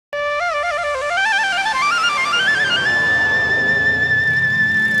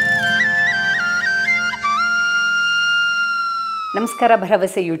ನಮಸ್ಕಾರ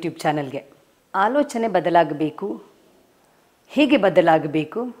ಭರವಸೆ ಯೂಟ್ಯೂಬ್ ಚಾನಲ್ಗೆ. ಆಲೋಚನೆ ಬದಲಾಗಬೇಕು, ಹೇಗೆ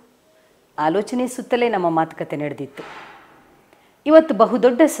ಬದಲಾಗಬೇಕು, ಆಲೋಚನೆ ಸುತ್ತಲೇ ನಮ್ಮ ಮಾತುಕತೆ ನಡೆದಿತ್ತು. ಇವತ್ತು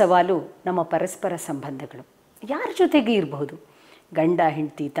ಬಹುದೊಡ್ಡ ಸವಾಲು ನಮ್ಮ ಪರಸ್ಪರ ಸಂಬಂಧಗಳು. ಯಾರ ಜೊತೆಗೆ ಇರಬಹುದು, ಗಂಡ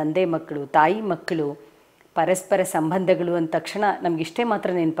ಹೆಂಡತಿ, ತಂದೆ ಮಕ್ಕಳು, ತಾಯಿ ಮಕ್ಕಳು, ಪರಸ್ಪರ ಸಂಬಂಧಗಳು ಅಂದ ತಕ್ಷಣ ನಮಗಿಷ್ಟೇ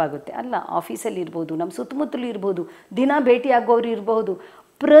ಮಾತ್ರ ನೆನಪಾಗುತ್ತೆ. ಅಲ್ಲ, ಆಫೀಸಲ್ಲಿ ಇರ್ಬೋದು, ನಮ್ಮ ಸುತ್ತಮುತ್ತಲೂ ಇರ್ಬೋದು, ದಿನ ಭೇಟಿಯಾಗೋರು ಇರಬಹುದು.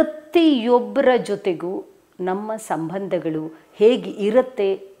 ಪ್ರತಿಯೊಬ್ಬರ ಜೊತೆಗೂ ನಮ್ಮ ಸಂಬಂಧಗಳು ಹೇಗೆ ಇರುತ್ತೆ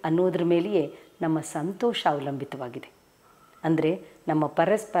ಅನ್ನೋದ್ರ ಮೇಲೆಯೇ ನಮ್ಮ ಸಂತೋಷ ಅವಲಂಬಿತವಾಗಿದೆ. ಅಂದರೆ ನಮ್ಮ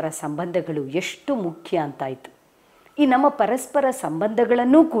ಪರಸ್ಪರ ಸಂಬಂಧಗಳು ಎಷ್ಟು ಮುಖ್ಯ ಅಂತಾಯಿತು. ಈ ನಮ್ಮ ಪರಸ್ಪರ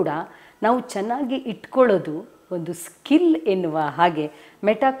ಸಂಬಂಧಗಳನ್ನು ಕೂಡ ನಾವು ಚೆನ್ನಾಗಿ ಇಟ್ಕೊಳ್ಳೋದು ಒಂದು ಸ್ಕಿಲ್ ಎನ್ನುವ ಹಾಗೆ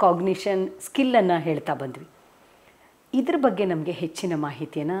ಮೆಟಾಕಾಗ್ನಿಷನ್ ಸ್ಕಿಲ್ಲನ್ನು ಹೇಳ್ತಾ ಬಂದ್ವಿ. ಇದ್ರ ಬಗ್ಗೆ ನಮಗೆ ಹೆಚ್ಚಿನ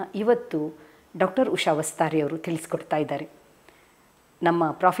ಮಾಹಿತಿಯನ್ನು ಇವತ್ತು ಡಾಕ್ಟರ್ ಉಷಾ ವಸ್ತಾರೆ ಅವರು ತಿಳಿಸ್ಕೊಡ್ತಾ ಇದ್ದಾರೆ. ನಮ್ಮ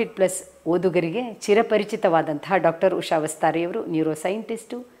ಪ್ರಾಫಿಟ್ ಪ್ಲಸ್ ಓದುಗರಿಗೆ ಚಿರಪರಿಚಿತವಾದಂತಹ ಡಾಕ್ಟರ್ ಉಷಾ ವಸ್ತಾರೆಯವರು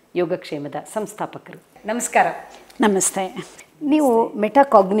ನ್ಯೂರೋ-ಸೈಂಟಿಸ್ಟು, ಯೋಗಕ್ಷೇಮದ ಸಂಸ್ಥಾಪಕರು. ನಮಸ್ಕಾರ. ನಮಸ್ತೆ. ನೀವು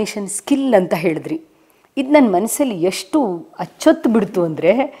ಮೆಟಾಕಾಗ್ನಿಷನ್ ಸ್ಕಿಲ್ ಅಂತ ಹೇಳಿದ್ರಿ. ಇದು ನನ್ನ ಮನಸ್ಸಲ್ಲಿ ಎಷ್ಟು ಅಚ್ಚೊತ್ತು ಬಿಡ್ತು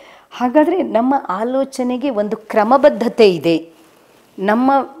ಅಂದರೆ, ಹಾಗಾದರೆ ನಮ್ಮ ಆಲೋಚನೆಗೆ ಒಂದು ಕ್ರಮಬದ್ಧತೆ ಇದೆ,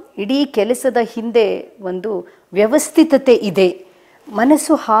 ನಮ್ಮ ಇಡೀ ಕೆಲಸದ ಹಿಂದೆ ಒಂದು ವ್ಯವಸ್ಥಿತತೆ ಇದೆ,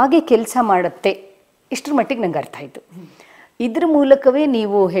 ಮನಸ್ಸು ಹಾಗೆ ಕೆಲಸ ಮಾಡುತ್ತೆ. ಇಷ್ಟರ ಮಟ್ಟಿಗೆ ನಂಗೆ ಅರ್ಥ ಆಯಿತು. ಇದ್ರ ಮೂಲಕವೇ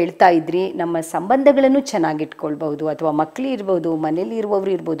ನೀವು ಹೇಳ್ತಾ ಇದ್ರಿ, ನಮ್ಮ ಸಂಬಂಧಗಳನ್ನು ಚೆನ್ನಾಗಿಟ್ಕೊಳ್ಬಹುದು, ಅಥವಾ ಮಕ್ಕಳು ಇರ್ಬೋದು, ಮನೇಲಿ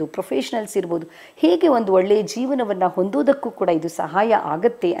ಇರುವವರು ಇರ್ಬೋದು, ಪ್ರೊಫೆಷ್ನಲ್ಸ್ ಇರ್ಬೋದು, ಹೇಗೆ ಒಂದು ಒಳ್ಳೆಯ ಜೀವನವನ್ನು ಹೊಂದೋದಕ್ಕೂ ಕೂಡ ಇದು ಸಹಾಯ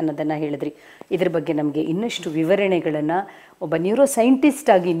ಆಗುತ್ತೆ ಅನ್ನೋದನ್ನು ಹೇಳಿದ್ರಿ. ಇದ್ರ ಬಗ್ಗೆ ನಮಗೆ ಇನ್ನಷ್ಟು ವಿವರಣೆಗಳನ್ನು ಒಬ್ಬ ನ್ಯೂರೋ ಸೈಂಟಿಸ್ಟ್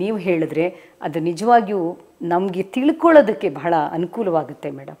ಆಗಿ ನೀವು ಹೇಳಿದ್ರೆ ಅದು ನಿಜವಾಗಿಯೂ ನಮಗೆ ತಿಳ್ಕೊಳ್ಳೋದಕ್ಕೆ ಬಹಳ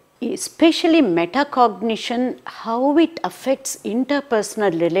ಅನುಕೂಲವಾಗುತ್ತೆ madam. Especially metacognition, how it affects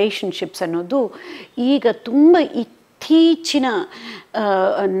interpersonal relationships ಅನ್ನೋದು ಈಗ ತುಂಬ ಇತ್ತೀಚಿನ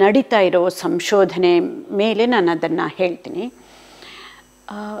ನಡೀತಾ ಇರೋ ಸಂಶೋಧನೆ ಮೇಲೆ ನಾನು ಅದನ್ನು ಹೇಳ್ತೀನಿ.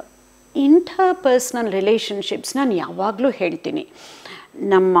 ಇಂಟರ್ಪರ್ಸನಲ್ ರಿಲೇಷನ್ಶಿಪ್ಸ್ ನಾನು ಯಾವಾಗಲೂ ಹೇಳ್ತೀನಿ,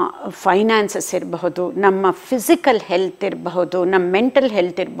 ನಮ್ಮ ಫೈನಾನ್ಸಸ್ ಇರಬಹುದು, ನಮ್ಮ ಫಿಸಿಕಲ್ ಹೆಲ್ತ್ ಇರಬಹುದು, ನಮ್ಮ ಮೆಂಟಲ್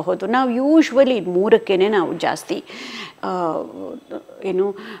ಹೆಲ್ತ್ ಇರಬಹುದು, ನಾವು ಯೂಶ್ವಲಿ ಇದು ಮೂರಕ್ಕೇ ನಾವು ಜಾಸ್ತಿ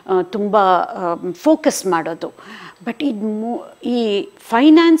ತುಂಬ ಫೋಕಸ್ ಮಾಡೋದು. ಬಟ್ ಈ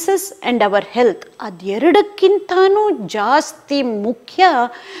ಫೈನಾನ್ಸಸ್ ಆ್ಯಂಡ್ ಅವರ್ ಹೆಲ್ತ್ ಅದೆರಡಕ್ಕಿಂತನೂ ಜಾಸ್ತಿ ಮುಖ್ಯ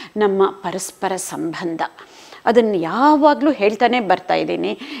ನಮ್ಮ ಪರಸ್ಪರ ಸಂಬಂಧ. ಅದನ್ನು ಯಾವಾಗಲೂ ಹೇಳ್ತಾನೆ ಬರ್ತಾ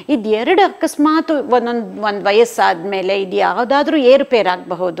ಇದ್ದೀನಿ. ಇದು ಎರಡು ಅಕಸ್ಮಾತ್ ಒಂದು ವಯಸ್ಸಾದ ಮೇಲೆ ಇದು ಯಾವುದಾದ್ರೂ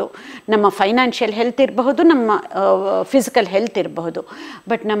ಏರುಪೇರಾಗಬಹುದು. ನಮ್ಮ ಫೈನಾನ್ಷಿಯಲ್ ಹೆಲ್ತ್ ಇರಬಹುದು, ನಮ್ಮ ಫಿಸಿಕಲ್ ಹೆಲ್ತ್ ಇರಬಹುದು.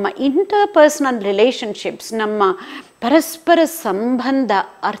 ಬಟ್ ನಮ್ಮ ಇಂಟರ್ಪರ್ಸನಲ್ ರಿಲೇಷನ್ಶಿಪ್ಸ್, ನಮ್ಮ ಪರಸ್ಪರ ಸಂಬಂಧ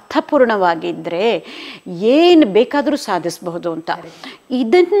ಅರ್ಥಪೂರ್ಣವಾಗಿದ್ದರೆ ಏನು ಬೇಕಾದರೂ ಸಾಧಿಸಬಹುದು ಅಂತ.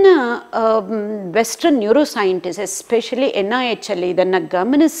 ಇದನ್ನು western neuro scientist especially NIH ಅಲ್ಲಿ ಇದನ್ನು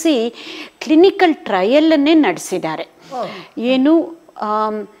ಗಮನಿಸಿ ಕ್ಲಿನಿಕಲ್ ಟ್ರಯಲನ್ನೇ ನಡೆಸಿದ್ದಾರೆ. ಏನು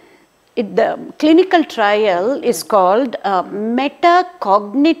the clinical trial is called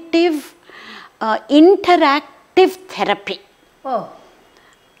metacognitive interactive therapy.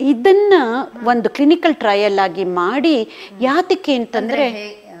 ಇದನ್ನು ಒಂದು ಕ್ಲಿನಿಕಲ್ ಟ್ರಯಲ್ ಆಗಿ ಮಾಡಿ, ಯಾತಕ್ಕೆ ಅಂತಂದರೆ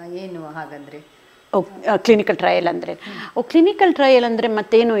ಏನು ಹಾಗಂದ್ರೆ ಕ್ಲಿನಿಕಲ್ ಟ್ರಯಲ್ ಅಂದರೆ ಕ್ಲಿನಿಕಲ್ ಟ್ರಯಲ್ ಅಂದರೆ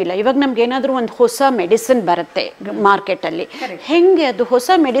ಮತ್ತೇನೂ ಇಲ್ಲ. ಇವಾಗ ನಮ್ಗೆ ಏನಾದರೂ ಒಂದು ಹೊಸ ಮೆಡಿಸಿನ್ ಬರುತ್ತೆ ಮಾರ್ಕೆಟಲ್ಲಿ, ಹೆಂಗೆ ಅದು ಹೊಸ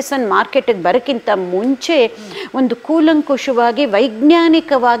ಮೆಡಿಸಿನ್ ಮಾರ್ಕೆಟಿಗೆ ಬರೋಕ್ಕಿಂತ ಮುಂಚೆ ಒಂದು ಕೂಲಂಕುಷವಾಗಿ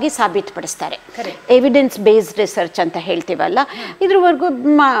ವೈಜ್ಞಾನಿಕವಾಗಿ ಸಾಬೀತುಪಡಿಸ್ತಾರೆ. ಎವಿಡೆನ್ಸ್ ಬೇಸ್ಡ್ ರಿಸರ್ಚ್ ಅಂತ ಹೇಳ್ತೀವಲ್ಲ, ಇದ್ರವರೆಗೂ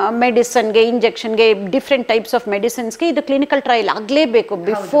ಮೆಡಿಸನ್ಗೆ, ಇಂಜೆಕ್ಷನ್ಗೆ, ಡಿಫ್ರೆಂಟ್ ಟೈಪ್ಸ್ ಆಫ್ ಮೆಡಿಸಿನ್ಸ್ಗೆ ಇದು ಕ್ಲಿನಿಕಲ್ ಟ್ರಯಲ್ ಆಗಲೇಬೇಕು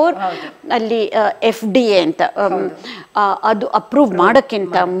ಬಿಫೋರ್ ಅಲ್ಲಿ FDA ಅಂತ ಅದು ಅಪ್ರೂವ್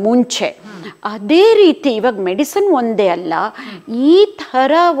ಮಾಡೋಕ್ಕಿಂತ ಮುಂಚೆ. ಅದೇ ರೀತಿ ಇವಾಗ ಮೆಡಿಸಿನ್ ಒಂದೇ ಅಲ್ಲ, ಈ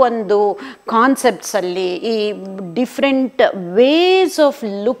ಥರ ಒಂದು ಕಾನ್ಸೆಪ್ಟ್ಸಲ್ಲಿ ಈ different ways of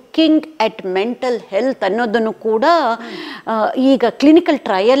looking at mental health ಅನ್ನೋದನ್ನು ಕೂಡ ಈಗ ಕ್ಲಿನಿಕಲ್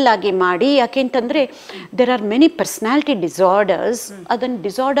ಟ್ರಯಲ್ ಆಗಿ ಮಾಡಿ. ಯಾಕೆಂತಂದರೆ there are many personality disorders. ಅದನ್ನು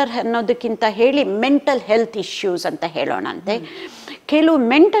ಡಿಸಾರ್ಡರ್ ಅನ್ನೋದಕ್ಕಿಂತ ಹೇಳಿ ಮೆಂಟಲ್ ಹೆಲ್ತ್ ಇಶ್ಯೂಸ್ ಅಂತ ಹೇಳೋಣಂತೆ. ಕೆಲವು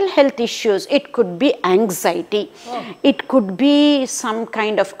mental health issues, it could be anxiety, it could be some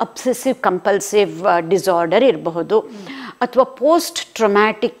kind of obsessive compulsive disorder ಇರಬಹುದು, ಅಥವಾ ಪೋಸ್ಟ್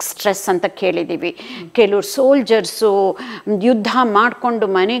ಟ್ರೊಮ್ಯಾಟಿಕ್ ಸ್ಟ್ರೆಸ್ ಅಂತ ಕೇಳಿದ್ದೀವಿ. ಕೆಲವರು ಸೋಲ್ಜರ್ಸು ಯುದ್ಧ ಮಾಡಿಕೊಂಡು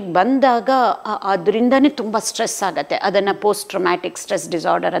ಮನೆಗೆ ಬಂದಾಗ ಅದರಿಂದನೇ ತುಂಬ ಸ್ಟ್ರೆಸ್ ಆಗುತ್ತೆ, ಅದನ್ನು ಪೋಸ್ಟ್ ಟ್ರೊಮ್ಯಾಟಿಕ್ ಸ್ಟ್ರೆಸ್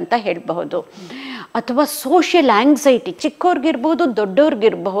ಡಿಸಾರ್ಡರ್ ಅಂತ ಹೇಳಬಹುದು. ಅಥವಾ ಸೋಷಿಯಲ್ ಆಂಗ್ಸೈಟಿ, ಚಿಕ್ಕವ್ರಿಗಿರ್ಬೋದು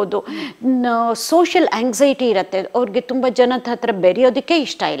ದೊಡ್ಡವ್ರಿಗಿರಬಹುದು. ಸೋಷಿಯಲ್ ಆಂಗ್ಸೈಟಿ ಇರುತ್ತೆ, ಅವ್ರಿಗೆ ತುಂಬ ಜನದ ಹತ್ರ ಬೆರೆಯೋದಕ್ಕೆ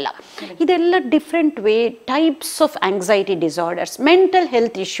ಇಷ್ಟ ಇಲ್ಲ. ಇದೆಲ್ಲ different types of anxiety disorders, mental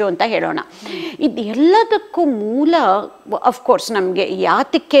health issue ಅಂತ ಹೇಳೋಣ. ಇದು ಎಲ್ಲದಕ್ಕೂ ಮೂಲ ಅಫ್ಕೋರ್ಸ್ ನಮಗೆ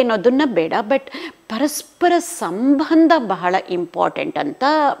ಯಾತಕ್ಕೆ ಅನ್ನೋದನ್ನು ಬೇಡ, ಬಟ್ ಪರಸ್ಪರ ಸಂಬಂಧ ಬಹಳ ಇಂಪಾರ್ಟೆಂಟ್ ಅಂತ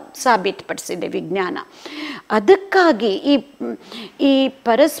ಸಾಬೀತುಪಡಿಸಿದೆ ವಿಜ್ಞಾನ. ಅದಕ್ಕಾಗಿ ಈ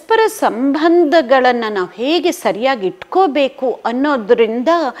ಪರಸ್ಪರ ಸಂಬಂಧಗಳನ್ನು ನಾವು ಹೇಗೆ ಸರಿಯಾಗಿ ಇಟ್ಕೋಬೇಕು ಅನ್ನೋದ್ರಿಂದ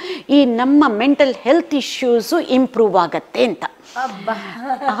ಈ ನಮ್ಮ ಮೆಂಟಲ್ ಹೆಲ್ತ್ ಇಶ್ಯೂಸು ಇಂಪ್ರೂವ್ ಆಗತ್ತೆ ಅಂತ.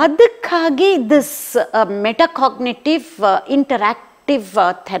 ಅದಕ್ಕಾಗಿ this metacognitive interactive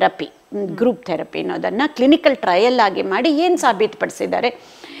therapy, group therapy ಅನ್ನೋದನ್ನು ಕ್ಲಿನಿಕಲ್ ಟ್ರಯಲ್ ಆಗಿ ಮಾಡಿ ಏನು ಸಾಬೀತುಪಡಿಸಿದ್ದಾರೆ,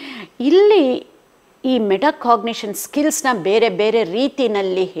 ಇಲ್ಲಿ ಈ ಮೆಟಾಕಾಗ್ನಿಷನ್ ಸ್ಕಿಲ್ಸ್ನ ಬೇರೆ ಬೇರೆ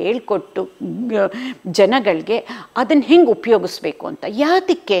ರೀತಿಯಲ್ಲಿ ಹೇಳಿಕೊಟ್ಟು ಜನಗಳಿಗೆ ಅದನ್ನು ಹೆಂಗೆ ಉಪಯೋಗಿಸ್ಬೇಕು ಅಂತ.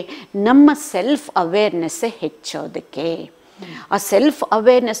 ಯಾತಕ್ಕೆ? ನಮ್ಮ ಸೆಲ್ಫ್ ಅವೇರ್ನೆಸ್ಸೇ ಹೆಚ್ಚೋದಕ್ಕೆ. ಆ ಸೆಲ್ಫ್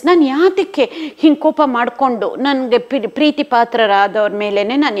ಅವೇರ್ನೆಸ್, ನಾನು ಯಾತಕ್ಕೆ ಹಿಂಗೆ ಕೋಪ ಮಾಡಿಕೊಂಡು ನನಗೆ ಪ್ರೀತಿ ಪಾತ್ರರಾದವ್ರ ಮೇಲೇ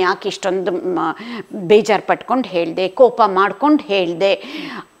ನಾನು ಯಾಕೆ ಇಷ್ಟೊಂದು ಬೇಜಾರು ಪಟ್ಕೊಂಡು ಹೇಳಿದೆ, ಕೋಪ ಮಾಡ್ಕೊಂಡು ಹೇಳಿದೆ,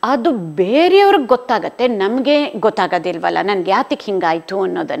 ಅದು ಬೇರೆಯವ್ರಿಗೆ ಗೊತ್ತಾಗತ್ತೆ, ನಮಗೆ ಗೊತ್ತಾಗೋದಿಲ್ವಲ್ಲ ನನಗೆ ಯಾತಕ್ಕೆ ಹಿಂಗಾಯಿತು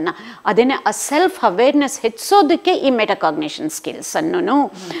ಅನ್ನೋದನ್ನು. ಅದೇನೇ ಆ ಸೆಲ್ಫ್ ಅವೇರ್ನೆಸ್ ಹೆಚ್ಚಿಸೋದಕ್ಕೆ ಈ ಮೆಟಾಕಾಗ್ನಿಷನ್ ಸ್ಕಿಲ್ಸನ್ನು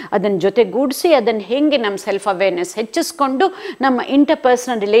ಅದನ್ನು ಜೊತೆಗೂಡಿಸಿ ಅದನ್ನು ಹೇಗೆ ನಮ್ಮ ಸೆಲ್ಫ್ ಅವೇರ್ನೆಸ್ ಹೆಚ್ಚಿಸ್ಕೊಂಡು ನಮ್ಮ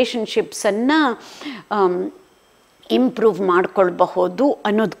ಇಂಟರ್ಪರ್ಸನಲ್ ರಿಲೇಷನ್ಶಿಪ್ಸನ್ನು ಇಂಪ್ರೂವ್ ಮಾಡ್ಕೊಳ್ಬಹುದು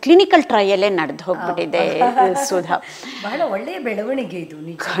ಅನ್ನೋದು ಕ್ಲಿನಿಕಲ್ ಟ್ರಯಲ್ಲೇ ನಡೆದು ಹೋಗ್ಬಿಟ್ಟಿದೆ ಸುಧಾ. ಬಹಳ ಒಳ್ಳೆಯ ಬೆಳವಣಿಗೆ ಇದು.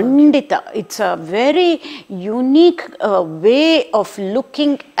 ಖಂಡಿತ it's a very unique way of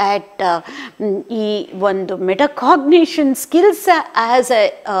looking at ಈ ಒಂದು metacognition skills as A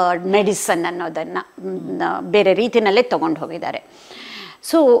medicine ಅನ್ನೋದನ್ನು ಬೇರೆ ರೀತಿಯಲ್ಲೇ ತೊಗೊಂಡು ಹೋಗಿದ್ದಾರೆ.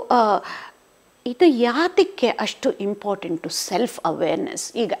 ಸೊ ಇದು ಯಾತಕ್ಕೆ ಅಷ್ಟು ಇಂಪಾರ್ಟೆಂಟು ಸೆಲ್ಫ್ ಅವೇರ್ನೆಸ್.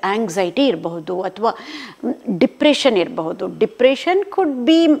 ಈಗ ಆಂಗ್ಸೈಟಿ ಇರಬಹುದು ಅಥವಾ ಡಿಪ್ರೆಷನ್ ಇರಬಹುದು. Depression could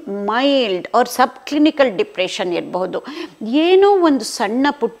be mild R sub clinical depression ಇರಬಹುದು. ಏನೋ ಒಂದು ಸಣ್ಣ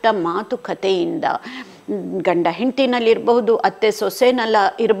ಪುಟ್ಟ ಮಾತುಕತೆಯಿಂದ ಗಂಡ ಹೆಂಡತಿನಲ್ಲಿರಬಹುದು, ಅತ್ತೆ ಸೊಸೆನಲ್ಲ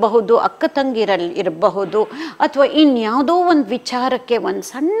ಇರಬಹುದು, ಅಕ್ಕ ತಂಗಿರಲ್ಲಿ ಇರಬಹುದು, ಅಥವಾ ಇನ್ಯಾವುದೋ ಒಂದು ವಿಚಾರಕ್ಕೆ ಒಂದು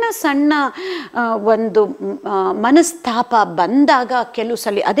ಸಣ್ಣ ಒಂದು ಮನಸ್ತಾಪ ಬಂದಾಗ ಕೆಲವು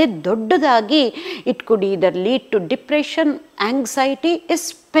ಸಲ ಅದೇ ದೊಡ್ಡದಾಗಿ it could either lead to depression, anxiety,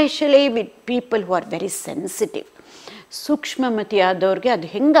 especially with people who are very sensitive. ಸೂಕ್ಷ್ಮಮತಿಯಾದವ್ರಿಗೆ ಅದು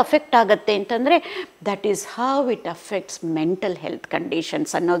ಹೆಂಗೆ ಅಫೆಕ್ಟ್ ಆಗುತ್ತೆ ಅಂತಂದರೆ that is how it affects mental health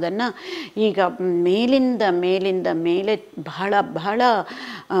conditions ಅನ್ನೋದನ್ನು ಈಗ ಮೇಲಿಂದ ಮೇಲೆ ಬಹಳ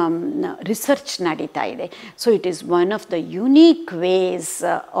ರಿಸರ್ಚ್ ನಡೀತಾ ಇದೆ. So it is one of the unique ways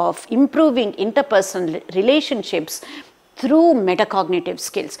of improving interpersonal relationships through metacognitive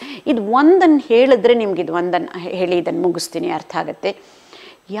skills. ಇದು ಒಂದನ್ನು ಹೇಳಿದ್ರೆ ನಿಮ್ಗೆ ಇದು ಒಂದನ್ನು ಹೇಳಿ ಇದನ್ನು ಮುಗಿಸ್ತೀನಿ, ಅರ್ಥ ಆಗುತ್ತೆ.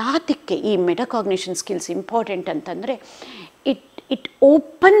 ಯಾತಕ್ಕೆ ಈ ಮೆಟಾಕಾಗ್ನಿಷನ್ ಸ್ಕಿಲ್ಸ್ ಇಂಪಾರ್ಟೆಂಟ್ ಅಂತಂದರೆ it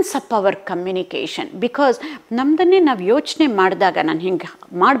opens up hour communication. Because ನಮ್ಮದನ್ನೇ ನಾವು ಯೋಚನೆ ಮಾಡಿದಾಗ ನಾನು ಹಿಂಗೆ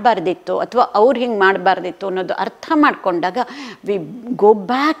ಮಾಡಬಾರ್ದಿತ್ತು ಅಥವಾ ಅವ್ರು ಹಿಂಗೆ ಮಾಡಬಾರ್ದಿತ್ತು ಅನ್ನೋದು ಅರ್ಥ ಮಾಡಿಕೊಂಡಾಗ we go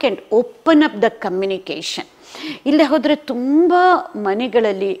back and open up the communication. ಇಲ್ಲೇ ಹೋದರೆ ತುಂಬ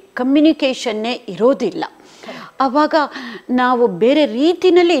ಮನೆಗಳಲ್ಲಿ ಕಮ್ಯುನಿಕೇಷನ್ನೇ ಇರೋದಿಲ್ಲ. ಆವಾಗ ನಾವು ಬೇರೆ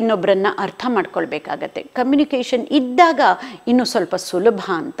ರೀತಿಯಲ್ಲಿ ಇನ್ನೊಬ್ಬರನ್ನ ಅರ್ಥ ಮಾಡ್ಕೊಳ್ಬೇಕಾಗತ್ತೆ. ಕಮ್ಯುನಿಕೇಷನ್ ಇದ್ದಾಗ ಇನ್ನೂ ಸ್ವಲ್ಪ ಸುಲಭ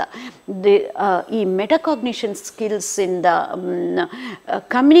ಅಂತ. ಈ metacognition ಸ್ಕಿಲ್ಸಿಂದ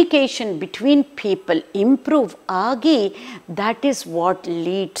communication between people improve ಆಗಿ that is what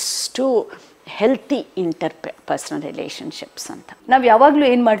leads to healthy personal relationships ಅಂತ. ನಾವು ಯಾವಾಗಲೂ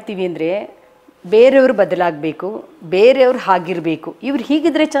ಏನು ಮಾಡ್ತೀವಿ ಅಂದರೆ ಬೇರೆಯವರು ಬದಲಾಗಬೇಕು, ಬೇರೆಯವ್ರು ಹಾಗಿರಬೇಕು, ಇವ್ರು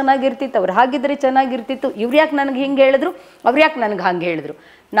ಹೀಗಿದ್ರೆ ಚೆನ್ನಾಗಿರ್ತಿತ್ತು, ಅವ್ರು ಹಾಗಿದ್ರೆ ಚೆನ್ನಾಗಿರ್ತಿತ್ತು, ಇವ್ರು ಯಾಕೆ ನನಗೆ ಹಿಂಗೆ ಹೇಳಿದ್ರು, ಅವ್ರು ಯಾಕೆ ನನಗೆ ಹಂಗೆ ಹೇಳಿದ್ರು,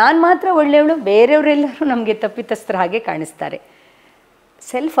 ನಾನು ಮಾತ್ರ ಒಳ್ಳೆಯವಳು, ಬೇರೆಯವರೆಲ್ಲರೂ ನಮಗೆ ತಪ್ಪಿತಸ್ಥರ ಹಾಗೆ ಕಾಣಿಸ್ತಾರೆ.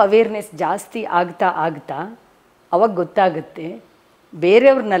 ಸೆಲ್ಫ್ ಅವೇರ್ನೆಸ್ ಜಾಸ್ತಿ ಆಗ್ತಾ ಅವಾಗ ಗೊತ್ತಾಗುತ್ತೆ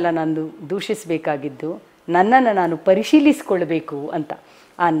ಬೇರೆಯವ್ರನ್ನೆಲ್ಲ ನಾನು ದೂಷಿಸಬೇಕಾಗಿದ್ದು ನನ್ನನ್ನು ನಾನು ಪರಿಶೀಲಿಸಿಕೊಳ್ಬೇಕು ಅಂತ.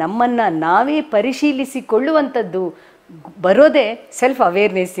 ಆ ನಮ್ಮನ್ನು ನಾವೇ ಪರಿಶೀಲಿಸಿಕೊಳ್ಳುವಂಥದ್ದು ಬರೋದೇ ಸೆಲ್ಫ್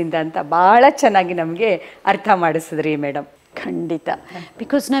ಅವೇರ್ನೆಸ್ಸಿಂದ ಅಂತ ಭಾಳ ಚೆನ್ನಾಗಿ ನಮಗೆ ಅರ್ಥ ಮಾಡಿಸಿದ್ರಿ ಮೇಡಮ್. ಖಂಡಿತ.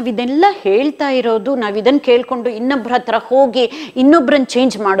 ಬಿಕಾಸ್ ನಾವು ಇದೆಲ್ಲ ಹೇಳ್ತಾ ಇರೋದು ನಾವು ಇದನ್ನು ಕೇಳಿಕೊಂಡು ಇನ್ನೊಬ್ಬರ ಹತ್ರ ಹೋಗಿ ಇನ್ನೊಬ್ಬರನ್ನು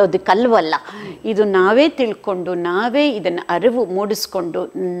ಚೇಂಜ್ ಮಾಡೋದಕ್ಕಲ್ವಲ್ಲ. ಇದು ನಾವೇ ತಿಳ್ಕೊಂಡು ನಾವೇ ಇದನ್ನು ಅರಿವು ಮೂಡಿಸ್ಕೊಂಡು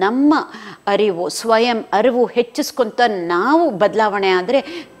ನಮ್ಮ ಅರಿವು ಸ್ವಯಂ ಅರಿವು ಹೆಚ್ಚಿಸ್ಕೊಂತ ನಾವು ಬದಲಾವಣೆ ಆದರೆ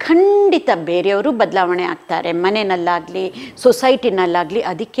ಖಂಡಿತ ಬೇರೆಯವರು ಬದಲಾವಣೆ ಆಗ್ತಾರೆ, ಮನೆಯಲ್ಲಾಗಲಿ ಸೊಸೈಟಿನಲ್ಲಾಗಲಿ.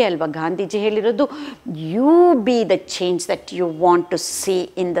 ಅದಕ್ಕೆ ಅಲ್ವಾ ಗಾಂಧೀಜಿ ಹೇಳಿರೋದು, you B the change that you want to C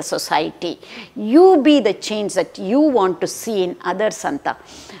in the society, you B the change that you want to C in others ಅಂತ.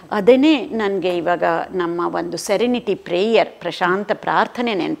 ಅದೇನೇ ನನಗೆ ಇವಾಗ ನಮ್ಮ ಒಂದು ಸೆರೆನಿಟಿ ಪ್ರೇಯರ್, ಪ್ರಶಾಂತ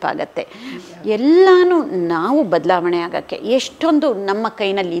ಪ್ರಾರ್ಥನೆ ನೆನಪಾಗತ್ತೆ. ಎಲ್ಲನೂ ನಾವು ಬದಲಾವಣೆ ಆಗೋಕ್ಕೆ ಎಷ್ಟೊಂದು ನಮ್ಮ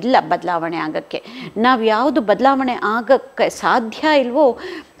ಕೈನಲ್ಲಿ ಇಲ್ಲ ಬದಲಾವಣೆ ಆಗೋಕ್ಕೆ. ನಾವು ಯಾವುದು ಬದಲಾವಣೆ ಆಗೋಕ್ಕೆ ಸಾಧ್ಯ ಇಲ್ವೋ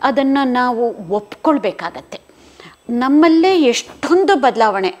ಅದನ್ನು ನಾವು ಒಪ್ಕೊಳ್ಬೇಕಾಗತ್ತೆ. ನಮ್ಮಲ್ಲೇ ಎಷ್ಟೊಂದು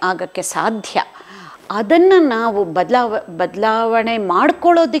ಬದಲಾವಣೆ ಆಗೋಕ್ಕೆ ಸಾಧ್ಯ, ಅದನ್ನು ನಾವು ಬದಲಾವಣೆ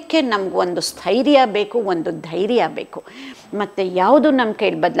ಮಾಡ್ಕೊಳ್ಳೋದಕ್ಕೆ ನಮಗೊಂದು ಸ್ಥೈರ್ಯ ಬೇಕು, ಒಂದು ಧೈರ್ಯ ಬೇಕು. ಮತ್ತು ಯಾವುದು ನಮ್ಮ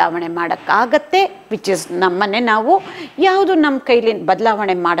ಕೈಲಿ ಬದಲಾವಣೆ ಮಾಡೋಕ್ಕಾಗತ್ತೆ, ವಿಚ್ ಇಸ್ ನಮ್ಮನ್ನೇ ನಾವು, ಯಾವುದು ನಮ್ಮ ಕೈಲಿ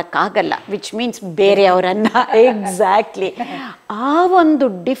ಬದಲಾವಣೆ ಮಾಡೋಕ್ಕಾಗಲ್ಲ, ವಿಚ್ ಮೀನ್ಸ್ ಬೇರೆಯವರನ್ನು. ಎಕ್ಸಾಕ್ಟ್ಲಿ ಆ ಒಂದು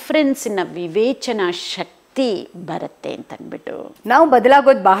ಡಿಫ್ರೆನ್ಸಿನ ವಿವೇಚನಾ ಶಕ್ತಿ ಬರುತ್ತೆ ಅಂತಂದ್ಬಿಟ್ಟು. ನಾವು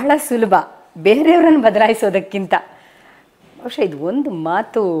ಬದಲಾಗೋದು ಬಹಳ ಸುಲಭ, ಬೇರೆಯವರನ್ನು ಬದಲಾಯಿಸೋದಕ್ಕಿಂತ. ಬಹುಶಃ ಇದು ಒಂದು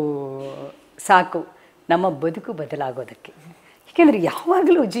ಮಾತು ಸಾಕು ನಮ್ಮ ಬದುಕು ಬದಲಾಗೋದಕ್ಕೆ. ಏಕೆಂದರೆ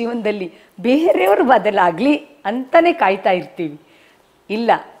ಯಾವಾಗಲೂ ಜೀವನದಲ್ಲಿ ಬೇರೆಯವರು ಬದಲಾಗಲಿ ಅಂತಲೇ ಕಾಯ್ತಾ ಇರ್ತೀವಿ.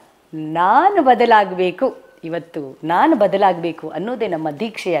 ಇಲ್ಲ, ನಾನು ಬದಲಾಗಬೇಕು, ಇವತ್ತು ನಾನು ಬದಲಾಗಬೇಕು ಅನ್ನೋದೇ ನಮ್ಮ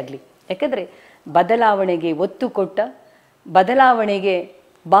ದೀಕ್ಷೆಯಾಗಲಿ. ಯಾಕಂದರೆ ಬದಲಾವಣೆಗೆ ಒತ್ತು ಕೊಟ್ಟ, ಬದಲಾವಣೆಗೆ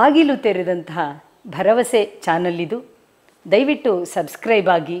ಬಾಗಿಲು ತೆರೆದಂತಹ ಭರವಸೆ ಚಾನಲ್ ಇದು. ದಯವಿಟ್ಟು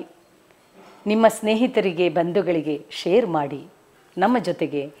ಸಬ್ಸ್ಕ್ರೈಬ್ ಆಗಿ, ನಿಮ್ಮ ಸ್ನೇಹಿತರಿಗೆ ಬಂಧುಗಳಿಗೆ ಶೇರ್ ಮಾಡಿ, ನಮ್ಮ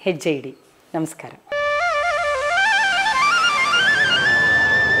ಜೊತೆಗೆ ಹೆಜ್ಜೆ ಇಡಿ. ನಮಸ್ಕಾರ.